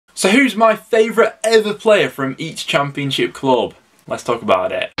So who's my favourite ever player from each championship club? Let's talk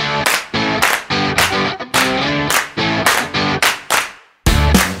about it.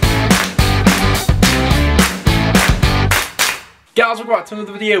 Guys, welcome back to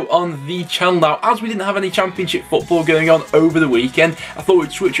another video on the channel. Now, as we didn't have any championship football going on over the weekend, I thought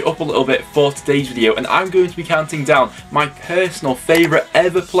we'd switch it up a little bit for today's video, and I'm going to be counting down my personal favourite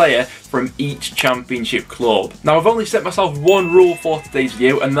ever player from each championship club. Now, I've only set myself one rule for today's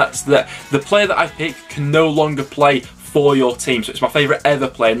video, and that's that the player that I pick can no longer play for your team. So it's my favourite ever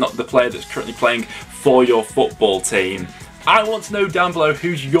player, not the player that's currently playing for your football team. I want to know down below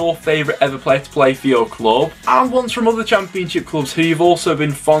who's your favourite ever player to play for your club, and ones from other championship clubs who you've also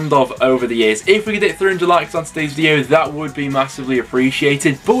been fond of over the years. If we could hit 300 likes on today's video, that would be massively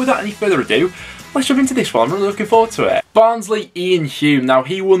appreciated. But without any further ado, let's jump into this one. I'm really looking forward to it. Barnsley Ian Hume. Now,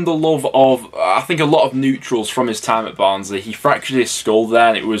 he won the love of, I think, a lot of neutrals from his time at Barnsley. He fractured his skull there,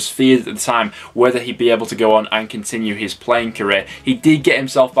 and it was feared at the time whether he'd be able to go on and continue his playing career. He did get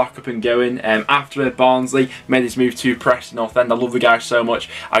himself back up and going after Barnsley, made his move to Preston North End. I love the guy so much.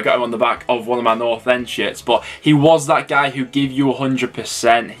 I got him on the back of one of my North End shirts, but he was that guy who gave you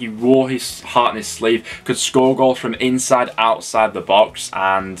 100%. He wore his heart in his sleeve, could score goals from inside, outside the box,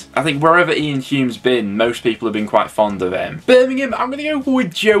 and I think wherever Ian Hume's been, most people have been quite fond of him. Birmingham, I'm going to go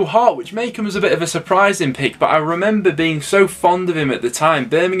with Joe Hart, which may come as a bit of a surprising pick, but I remember being so fond of him at the time.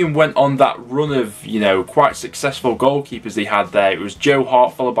 Birmingham went on that run of, you know, quite successful goalkeepers he had there. It was Joe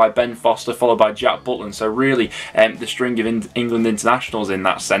Hart, followed by Ben Foster, followed by Jack Butland, so really the string of England internationals in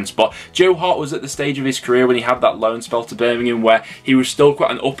that sense. But Joe Hart was at the stage of his career when he had that loan spell to Birmingham where he was still quite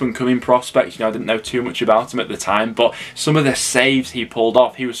an up-and-coming prospect. You know, I didn't know too much about him at the time, but some of the saves he pulled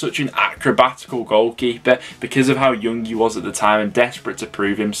off, he was such an acrobatical goalkeeper because of how young he was at the time and desperate to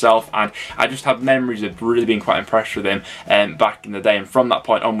prove himself, and I just have memories of really being quite impressed with him back in the day, and from that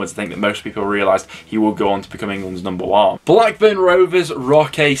point onwards I think that most people realised he will go on to become England's #1. Blackburn Rovers,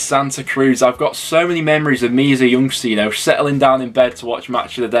 Roque Santa Cruz. I've got so many memories of me as a youngster, you know, settling down in bed to watch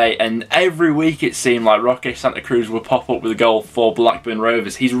Match of the Day, and every week it seemed like Roque Santa Cruz would pop up with a goal for Blackburn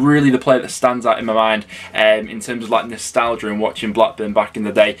Rovers. He's really the player that stands out in my mind in terms of like nostalgia and watching Blackburn back in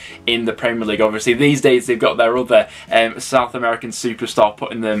the day in the Premier League. Obviously these days they've got their other South American superstar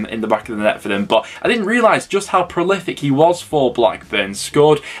putting them in the back of the net for them, but I didn't realise just how prolific he was for Blackburn.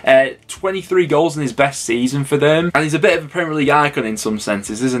 Scored 23 goals in his best season for them, and he's a bit of a Premier League icon in some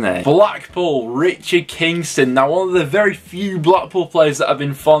senses, isn't he? Blackpool, Richard Kingston. Now, one of the very few Blackpool players that I've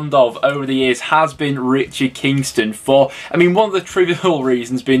been fond of over the years has been Richard Kingston for, I mean, one of the trivial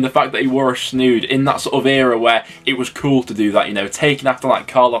reasons being the fact that he wore a snood in that sort of era where it was cool to do that, you know, taking after like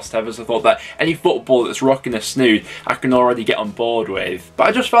Carlos Tevez. I thought that any footballer that's rocking a snood I can already get on board with. But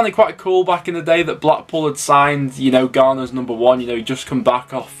I just found it quite cool back in the day that Blackpool had signed, you know, Ghana's #1. You know, he'd just come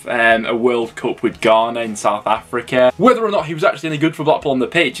back off a World Cup with Ghana in South Africa. Whether or not he was actually any good for Blackpool on the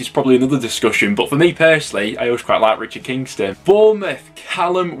pitch is probably another discussion, but for me personally, I always quite like Richard Kingston. Bournemouth,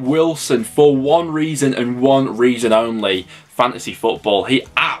 Callum Wilson, for one reason and one reason only: fantasy football. He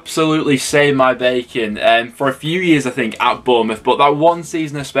absolutely saved my bacon for a few years, I think, at Bournemouth, but that one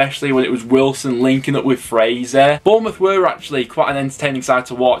season especially when it was Wilson linking up with Fraser. Bournemouth were actually quite an entertaining side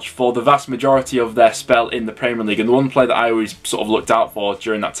to watch for the vast majority of their spell in the Premier League, and the one player that I always sort of looked out for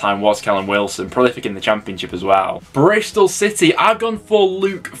during that time was Callum Wilson, prolific in the Championship as well. Bristol City, I've gone for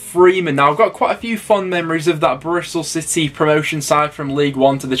Luke Freeman. Now, I've got quite a few fond memories of that Bristol City promotion side from League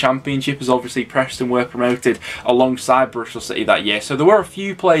One to the Championship, as obviously Preston were promoted alongside Bristol City that year, so there were a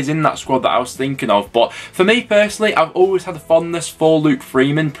few players in that squad that I was thinking of, but for me personally, I've always had a fondness for Luke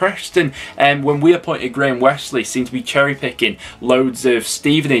Freeman. Preston, when we appointed Graham Wesley, seemed to be cherry picking loads of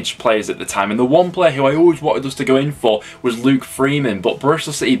Stevenage players at the time, and the one player who I always wanted us to go in for was Luke Freeman, but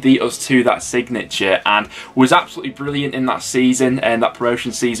Bristol City beat us to that signature and was absolutely brilliant in that season, and that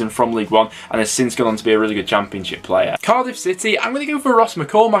promotion season from League One, and has since gone on to be a really good Championship player. Cardiff City, I'm going to go for Ross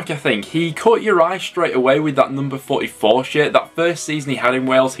McCormack. I think he caught your eye straight away with that number 44 shirt. That first season he had in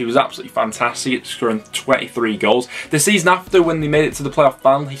Wales, he was absolutely fantastic, scoring 23 goals. The season after, when they made it to the playoff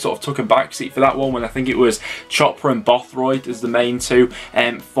final, he sort of took a backseat for that one, when I think it was Chopra and Bothroyd as the main two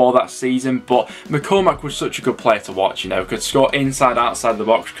for that season. But McCormack was such a good player to watch, you know, could score inside, outside the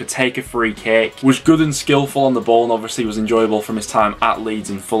box, could take a free kick, was good and skillful on the ball, and obviously was enjoyable from his time at Leeds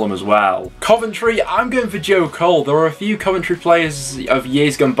and Fulham as well. Coventry, I'm going for Joe Cole. There are a few Coventry players of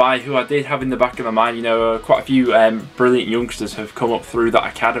years gone by who I did have in the back of my mind, you know, quite a few brilliant youngsters have come up through that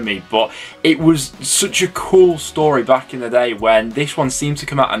academy, but it was such a cool story back in the day when this one seemed to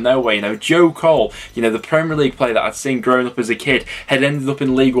come out of nowhere. You know, Joe Cole, you know, the Premier League player that I'd seen growing up as a kid, had ended up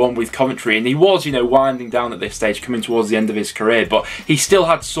in League One with Coventry, and he was, you know, winding down at this stage, coming towards the end of his career, but he still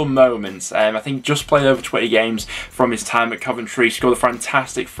had some moments. I think just played over 20 games from his time at Coventry, scored a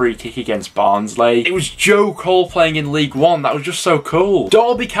fantastic free kick against Barnsley. It was Joe Cole playing in League One. That was just so cool.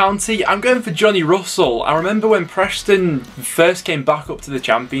 Derby County, I'm going for Johnny Russell. I remember when Preston first came back up to the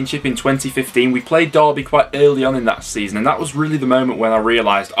Championship in 2015, we played Derby quite early on in that season, and that was really the moment when I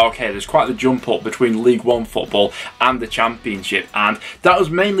realised, okay, there's quite the jump up between League One football and the Championship, and that was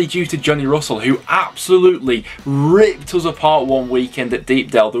mainly due to Johnny Russell, who absolutely ripped us apart one weekend at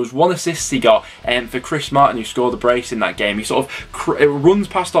Deepdale. There was one assist he got for Chris Martin, who scored the brace in that game. He sort of runs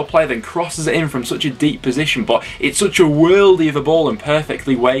past our player, then crosses it in from such a deep position, but it's such a worldie of a ball and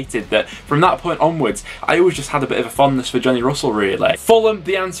perfectly weighted that from that point onwards, I always just had a bit of a fondness for Johnny Russell, really. Fulham,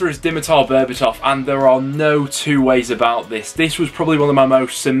 the answer is Dimitar Berbatov, and there are no two ways about this. This was probably one of my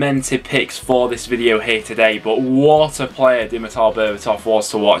most cemented picks for this video here today, but what a player Dimitar Berbatov was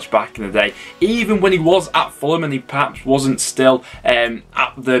to watch back in the day. Even when he was at Fulham and he perhaps wasn't still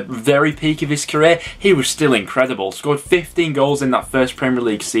at the very peak of his career, he was still incredible. Scored 15 goals in that first Premier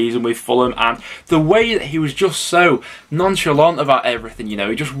League season with Fulham, and the way that he was just so nonchalant about everything, you know,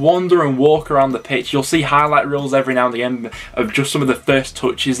 he just wander and walk around the pitch. You'll see highlight reels every now and again of just some of the first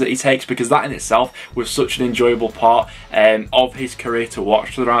touches that he takes, because that in itself was such an enjoyable part of his career to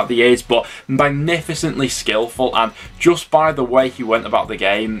watch throughout the years, but magnificently skillful, and just by the way he went about the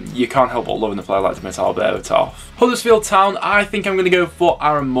game, you can't help but loving a player like Dimitar Berbatov. Huddersfield Town, I think I'm going to go for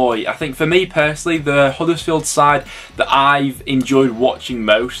Aaron Mooy. I think for me personally, the Huddersfield side that I've enjoyed watching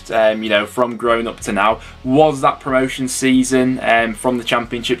most, you know, from growing up to now, was that promotion season from the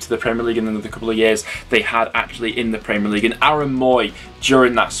Championship to the Premier League, and another couple of years they had actually in the Premier League. And Aaron Mooy,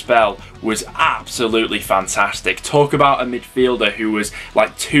 during that spell, was absolutely fantastic. Talk about a midfielder who was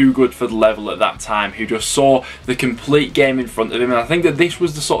like too good for the level at that time, who just saw the complete game in front of him. And I think that this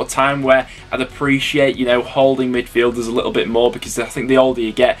was the sort of time where I'd appreciate, you know, holding midfielders a little bit more, because I think the older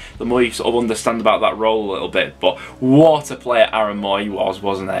you get, the more you sort of understand about that role a little bit. But what a player Aaron Mooy was,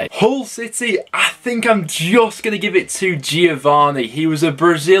 wasn't he? Hull City, I think I'm just going to give it to Giovanni. He was a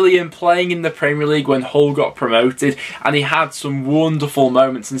Brazilian playing in the Premier League when Hull got promoted, and he had some wonderful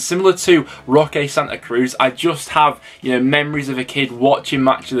moments. And similar to Roque Santa Cruz, I just have, you know, memories of a kid watching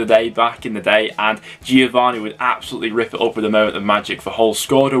Match of the Day back in the day, and Giovanni would absolutely rip it up with a moment of magic for Hull.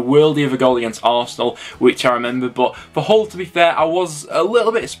 Scored a worldie of a goal against Arsenal, which I remember. But for Hull, to be fair, I was a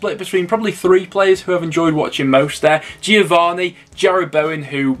little bit split between probably three players who I've enjoyed watching most there. Giovanni, Jared Bowen,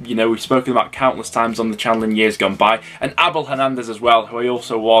 who, you know, we've spoken about countless times on the channel in years gone by, and Abel Hernandez as well, who I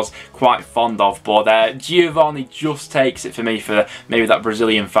also was quite fond of. But Giovanni just takes it for me for maybe that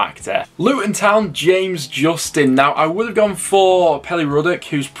Brazilian factor. Luton Town, James Justin. Now, I would have gone for Pelly Ruddock,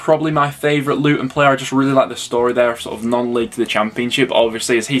 who's probably my favourite Luton player. I just really like the story there, sort of non-league to the Championship.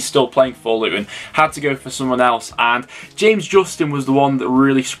 Obviously, as he's still playing for Luton, had to go for someone else, and James Justin was the one that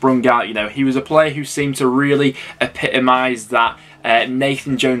really sprung out. You know, he was a player who seemed to really epitomise that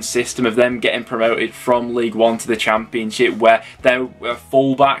Nathan Jones system of them getting promoted from League One to the Championship, where their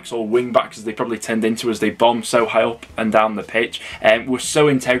fullbacks, or wing-backs as they probably turned into as they bombed so high up and down the pitch, was so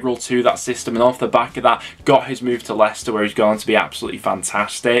integral to that system, and off the back of that got his move to Leicester, where he's gone to be absolutely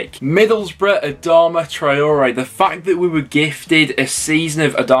fantastic. Middlesbrough, Adama Traore. The fact that we were gifted a season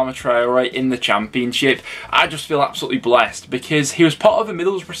of Adama Traore in the Championship, I just feel absolutely blessed, because he was part of a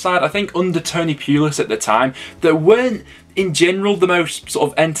Middlesbrough side, I think under Tony Pulis at the time, that weren't in general the most sort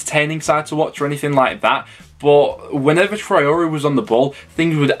of entertaining side to watch or anything like that, but whenever Traore was on the ball,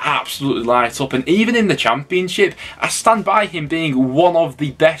 things would absolutely light up. And even in the Championship, I stand by him being one of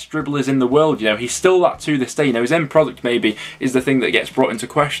the best dribblers in the world. You know, he's still that to this day. You know, his end product maybe is the thing that gets brought into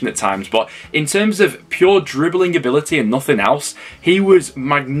question at times, but in terms of pure dribbling ability and nothing else, he was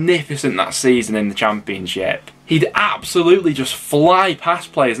magnificent that season in the Championship. He'd absolutely just fly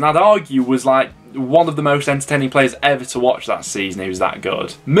past players, and I'd argue was like one of the most entertaining players ever to watch that season. He was that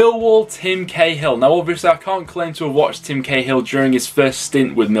good. Millwall, Tim Cahill. Now obviously I can't claim to have watched Tim Cahill during his first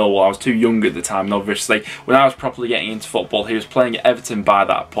stint with Millwall. I was too young at the time, and obviously when I was properly getting into football, he was playing at Everton by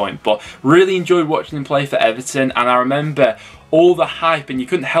that point, but really enjoyed watching him play for Everton. And I remember all the hype, and you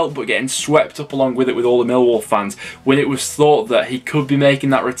couldn't help but getting swept up along with it with all the Millwall fans when it was thought that he could be making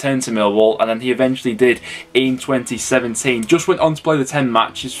that return to Millwall, and then he eventually did in 2017. Just went on to play the 10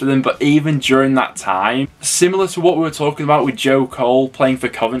 matches for them, but even during that time, similar to what we were talking about with Joe Cole playing for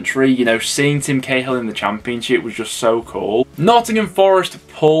Coventry, you know, seeing Tim Cahill in the Championship was just so cool. Nottingham Forest,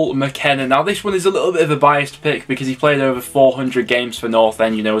 Paul McKenna. Now this one is a little bit of a biased pick because he played over 400 games for North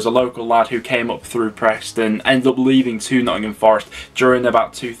End, you know, as a local lad who came up through Preston, ended up leaving to Nottingham Forest during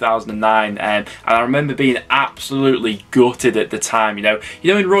about 2009, and I remember being absolutely gutted at the time. You know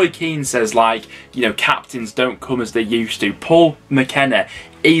when Roy Keane says, like, you know, captains don't come as they used to, Paul McKenna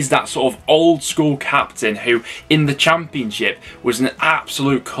is that sort of old school captain who in the Championship was an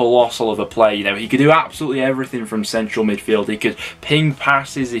absolute colossal of a player. You know, he could do absolutely everything from central midfield. He could ping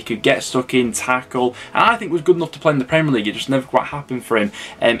passes, he could get stuck in, tackle, and I think was good enough to play in the Premier League. It just never quite happened for him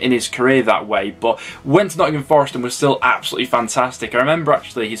in his career that way, but went to Nottingham Forest and was still absolutely fantastic. I remember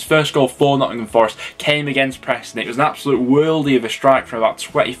actually his first goal for Nottingham Forest came against Preston. It was an absolute worldie of a strike from about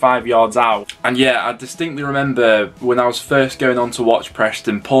 25 yards out, and yeah, I distinctly remember when I was first going on to watch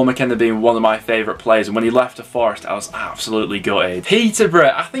Preston, Paul McKenna being one of my favourite players, and when he left to Forest I was absolutely gutted.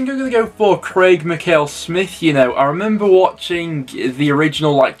 Peterborough, I think I'm going to go for Craig McHale-Smith. You know, I remember watching the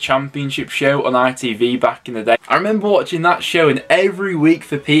original like Championship show on ITV back in the day. I remember watching that show, and every week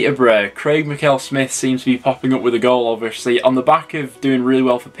for Peterborough, Craig McHale-Smith seems to be popping up with a goal, obviously on the back of doing really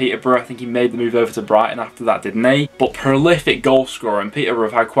well for Peterborough. I think he made the move over to Brighton after that, didn't he? But prolific goal scorer, and Peterborough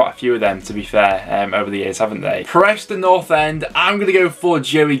have had quite a few of them, to be fair, over the years, haven't they? Preston North End, I'm going to go for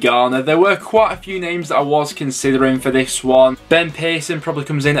Joey Garner. There were quite a few names that I was considering for this one. Ben Pearson probably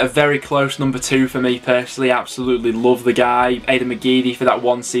comes in at a very close number 2 for me personally. Absolutely love the guy. Aidan McGeady for that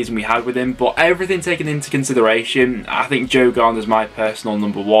one season we had with him, but everything taken into consideration, I think Joe Garner's my personal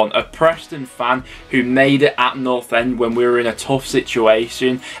number 1. A Preston fan who made it at North End when we were in a tough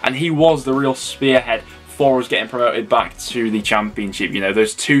situation, and he was the real spearhead for us getting promoted back to the Championship. You know,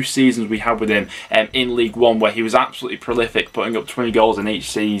 those 2 seasons we had with him in League One where he was absolutely prolific, putting up 20 goals in each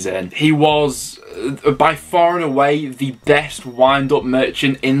season. He was by far and away the best wind-up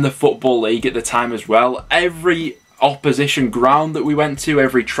merchant in the Football League at the time as well. Every opposition ground that we went to,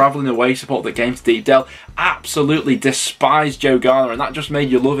 every travelling away support that came to Deepdale absolutely despised Joe Garner, and that just made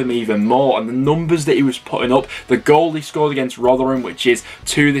you love him even more. And the numbers that he was putting up, the goal he scored against Rotherham, which is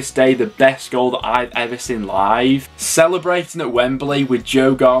to this day the best goal that I've ever seen live, celebrating at Wembley with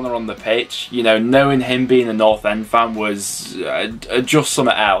Joe Garner on the pitch, you know, knowing him being a North End fan was just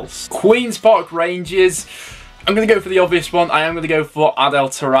something else. Queen's Park Rangers, I'm going to go for the obvious one. I am going to go for Adel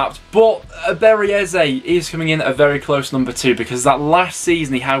Taarabt, but Berrieze is coming in at a very close number 2 because that last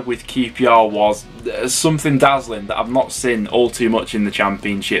season he had with QPR was something dazzling that I've not seen all too much in the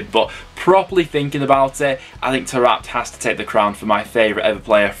Championship. But properly thinking about it, I think Taarabt has to take the crown for my favourite ever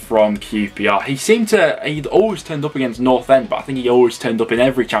player from QPR. He'd always turned up against North End, but I think he always turned up in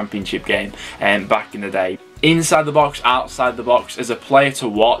every Championship game back in the day. Inside the box, outside the box, as a player to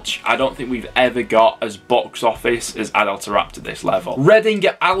watch, I don't think we've ever got as box office as Adel Taarabt at this level. Reading,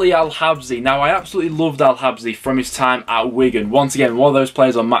 Ali Al-Habsi. Now, I absolutely loved Al-Habsi from his time at Wigan. Once again, one of those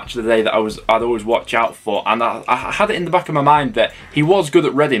players on Match of the Day that I'd always watch out for, and I had it in the back of my mind that he was good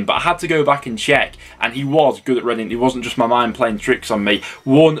at Reading, but I had to go back and check, and he was good at Reading. It wasn't just my mind playing tricks on me.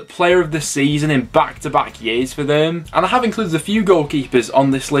 Won Player of the Season in back-to-back years for them, and I have included a few goalkeepers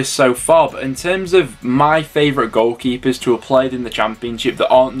on this list so far, but in terms of my favourite goalkeepers to have played in the Championship that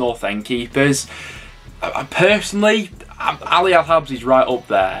aren't North End keepers, personally, Ali Al-Habsi's right up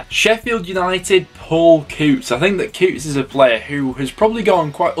there. Sheffield United, Paul Coutts. I think that Coutts is a player who has probably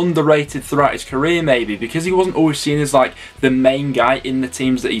gone quite underrated throughout his career, maybe because he wasn't always seen as like the main guy in the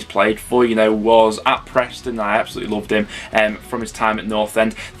teams that he's played for. You know, was at Preston, I absolutely loved him from his time at North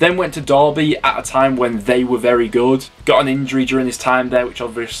End. Then went to Derby at a time when they were very good. Got an injury during his time there, which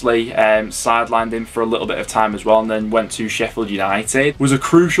obviously sidelined him for a little bit of time as well, and then went to Sheffield United. Was a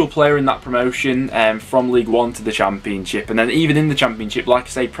crucial player in that promotion from League One to the Championship. And then even in the Championship, like I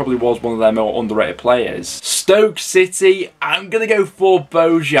say, probably was one of their more underrated players. Stoke City, I'm going to go for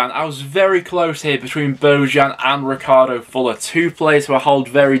Bojan. I was very close here between Bojan and Ricardo Fuller. 2 players who I hold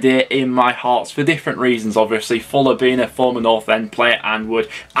very dear in my heart for different reasons, obviously. Fuller being a former North End player and would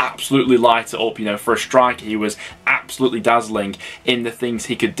absolutely light it up. You know, for a striker, he was absolutely dazzling in the things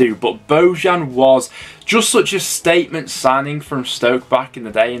he could do. But Bojan was just such a statement signing from Stoke back in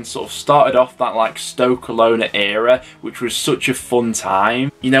the day, and sort of started off that like Stoke Alona era, which was such a fun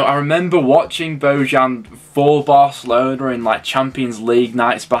time. You know, I remember watching Bojan for Barcelona in like Champions League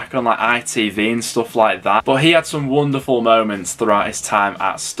nights back on like ITV and stuff like that. But he had some wonderful moments throughout his time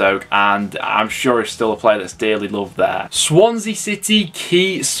at Stoke, and I'm sure he's still a player that's dearly loved there. Swansea City,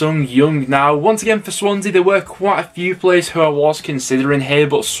 Ki Sung-yueng. Now, once again for Swansea, there were quite a few players who I was considering here,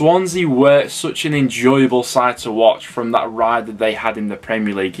 but Swansea were such an enjoyable side to watch from that ride that they had in the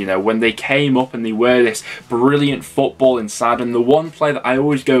Premier League. You know, when they came up and they were this brilliant football inside, and the one player that I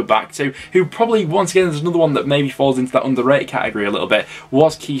always go back to, who probably, once again, there's another one that maybe falls into that underrated category a little bit,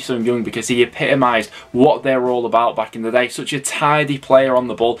 was Ki Sung-yueng, because he epitomised what they were all about back in the day. Such a tidy player on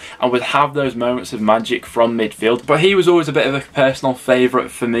the ball and would have those moments of magic from midfield. But he was always a bit of a personal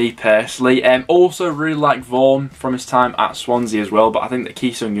favourite for me personally. Also really like Vaughan from his time at Swansea as well, but I think that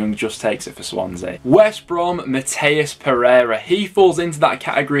Ki Sung-yueng just takes it for Swansea. West Brom, Matheus Pereira. He falls into that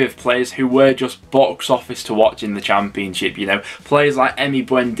category of players who were just box office to watch in the Championship, you know. Players like Emi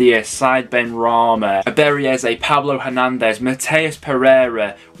Buendia, Said Benrahma, Berriese, Pablo Hernandez. Matheus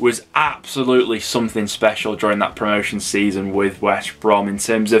Pereira was absolutely something special during that promotion season with West Brom in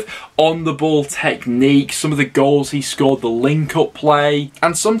terms of on-the-ball technique, some of the goals he scored, the link-up play.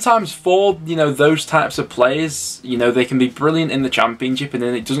 And sometimes for, you know, those types of players, you know, they can be brilliant in the Championship and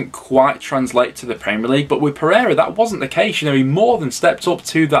then it doesn't quite translate to the Premier League. But with Pereira, that wasn't the case. You know, he more than stepped up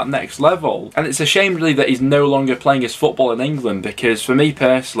to that next level. And it's a shame really that he's no longer playing his football in England, because for me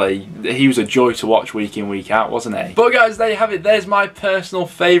personally, he was a joy to watch week in, week out, wasn't he? But guys, there you have it. There's my personal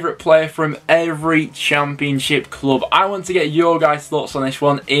favourite player from every Championship club. I want to get your guys' thoughts on this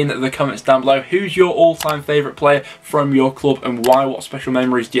one in the comments down below. Who's your all-time favourite player from your club and why? What special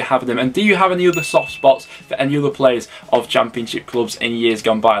memories do you have of them? And do you have any other soft spots for any other players of Championship clubs in years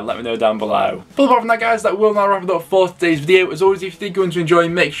gone by? Let me know down below. But apart from that, guys, that will now wrap it up for today's video. As always, if you did go on to enjoy,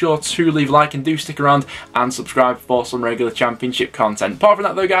 make sure to leave a like and do stick around and subscribe for some regular Championship content. Apart from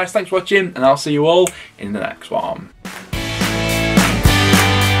that though, guys, thanks for watching and I'll see you all in the next one.